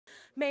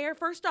Mayor,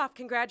 first off,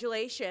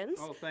 congratulations.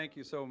 Oh, thank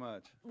you so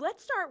much.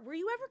 Let's start. Were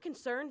you ever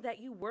concerned that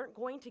you weren't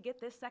going to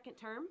get this second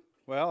term?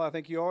 Well, I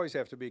think you always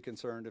have to be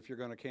concerned if you're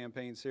going to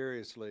campaign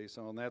seriously.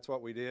 And that's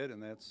what we did,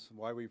 and that's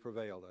why we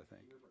prevailed, I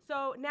think.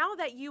 So now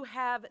that you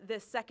have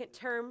this second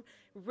term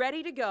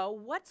ready to go,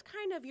 what's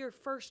kind of your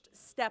first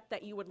step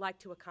that you would like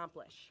to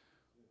accomplish?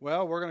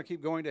 Well, we're going to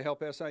keep going to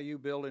help SIU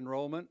build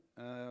enrollment.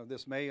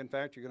 This May, in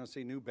fact, you're going to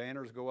see new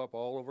banners go up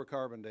all over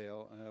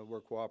Carbondale.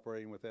 We're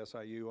cooperating with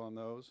SIU on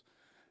those.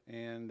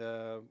 And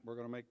we're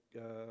going to make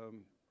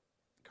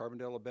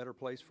Carbondale a better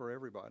place for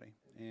everybody.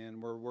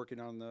 And we're working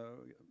on the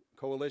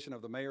coalition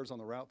of the mayors on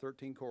the Route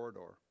 13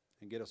 corridor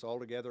and get us all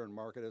together and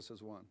market us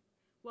as one.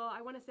 Well,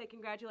 I want to say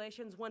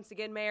congratulations once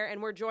again, Mayor,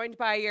 and we're joined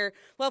by your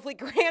lovely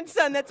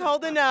grandson that's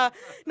holding a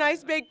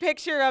nice big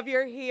picture of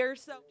you here.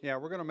 So yeah,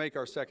 we're going to make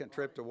our second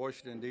trip to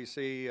Washington,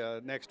 D.C.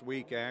 Next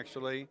week,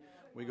 actually.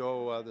 We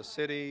go the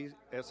city,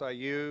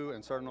 SIU,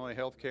 and certainly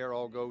healthcare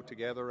all go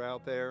together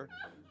out there.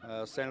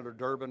 Senator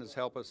Durbin has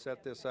helped us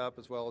set this up,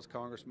 as well as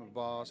Congressman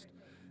Vost.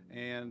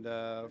 And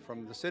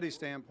from the city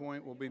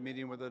standpoint, we'll be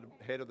meeting with the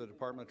head of the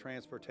Department of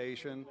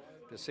Transportation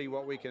to see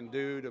what we can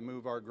do to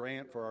move our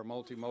grant for our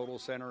multimodal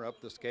center up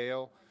the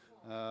scale.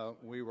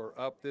 We were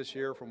up this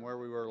year from where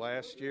we were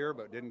last year,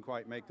 but didn't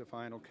quite make the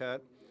final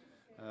cut.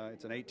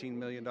 It's an $18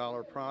 million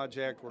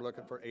project. We're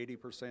looking for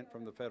 80%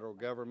 from the federal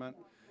government.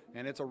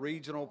 And it's a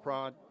regional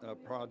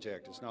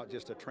project. It's not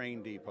just a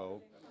train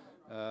depot.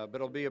 But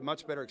it'll be a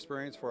much better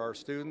experience for our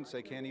students.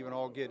 They can't even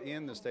all get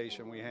in the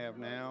station we have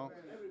now.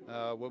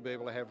 We'll be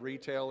able to have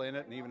retail in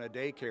it and even a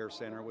daycare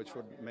center, which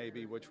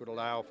would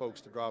allow folks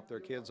to drop their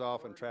kids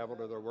off and travel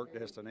to their work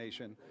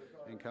destination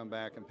and come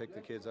back and pick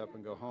the kids up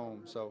and go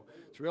home. So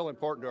it's real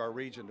important to our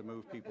region to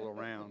move people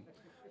around.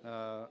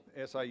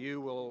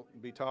 SIU will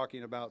be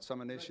talking about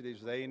some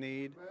initiatives they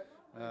need.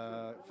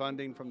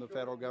 Funding from the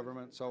federal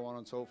government, so on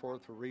and so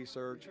forth for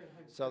research.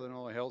 Southern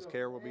Illinois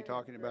Healthcare will be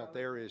talking about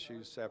their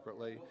issues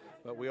separately,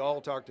 but we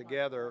all talk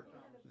together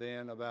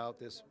then about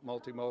this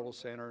multimodal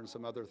center and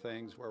some other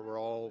things where we're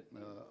all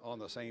on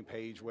the same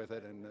page with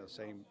it, and the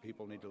same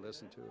people need to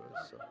listen to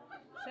us. So.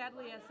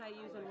 Sadly,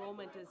 SIU's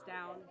enrollment is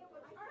down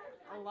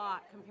a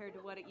lot compared to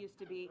what it used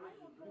to be.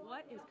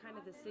 What is kind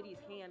of the city's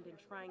hand in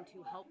trying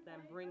to help them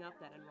bring up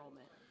that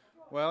enrollment?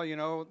 Well, you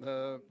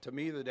know, to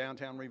me, the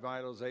downtown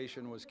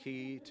revitalization was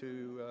key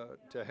to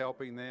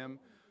helping them.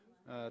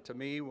 To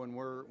me,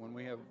 when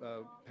we have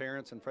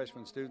parents and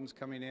freshman students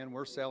coming in,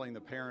 we're selling the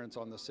parents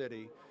on the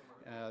city.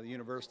 The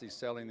university's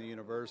selling the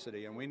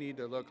university, and we need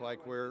to look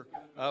like we're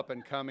up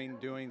and coming,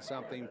 doing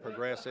something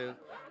progressive.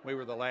 We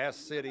were the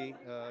last city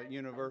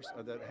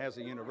that has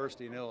a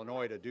university in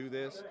Illinois to do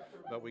this,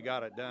 but we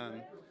got it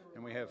done,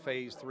 and we have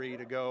phase 3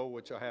 to go,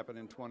 which will happen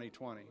in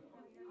 2020.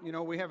 You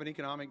know, we have an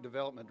economic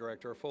development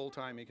director, a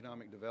full-time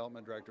economic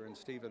development director, in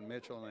Stephen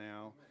Mitchell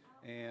now,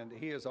 and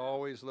he is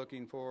always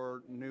looking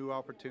for new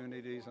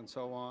opportunities and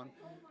so on.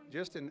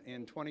 Just in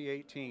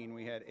 2018,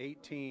 we had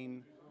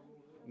 18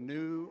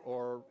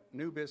 new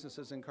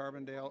businesses in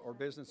Carbondale, or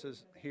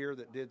businesses here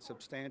that did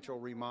substantial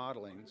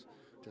remodelings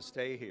to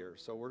stay here.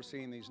 So we're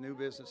seeing these new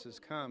businesses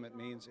come. It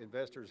means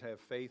investors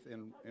have faith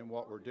in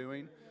what we're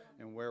doing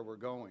and where we're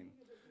going.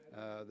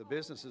 The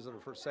businesses that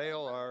are for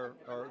sale are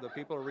the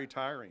people are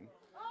retiring.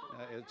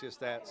 It's just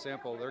that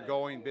simple. They're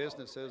going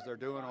businesses, they're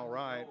doing all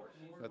right,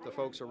 but the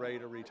folks are ready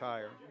to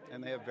retire,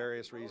 and they have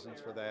various reasons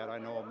for that. I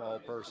know them all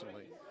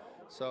personally.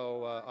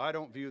 So I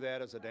don't view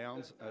that as a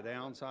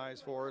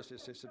downsize for us.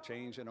 It's just a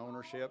change in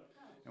ownership,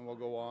 and we'll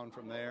go on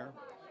from there.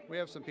 We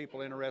have some people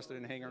interested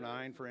in Hangar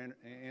 9, for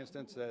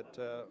instance,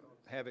 that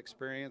have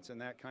experience in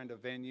that kind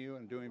of venue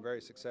and doing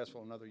very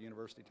successful in other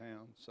university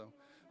towns. So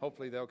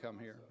hopefully they'll come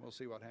here. We'll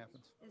see what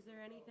happens. Is there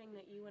anything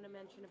that you want to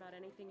mention about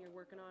anything you're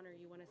working on, or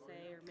you want to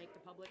say or make the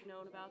public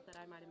known about that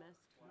I might have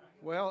missed?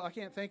 Well, I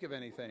can't think of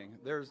anything.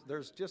 There's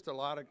just a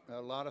lot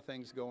of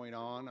things going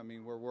on. I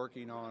mean, we're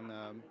working on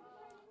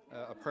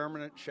a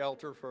permanent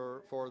shelter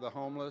for the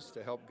homeless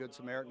to help Good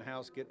Samaritan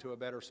House get to a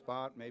better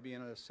spot, maybe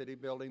in a city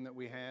building that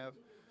we have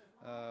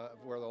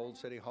where the old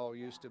city hall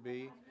used to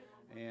be,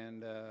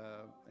 and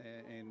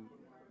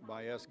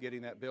by us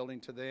getting that building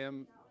to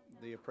them,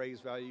 the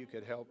appraised value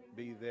could help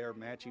be their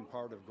matching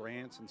part of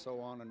grants and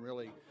so on, and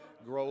really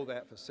grow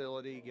that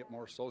facility, get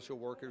more social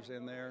workers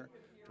in there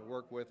to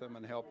work with them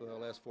and help the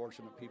less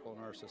fortunate people in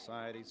our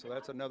society. So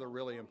that's another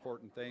really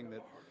important thing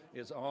that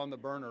is on the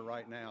burner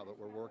right now that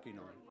we're working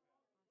on.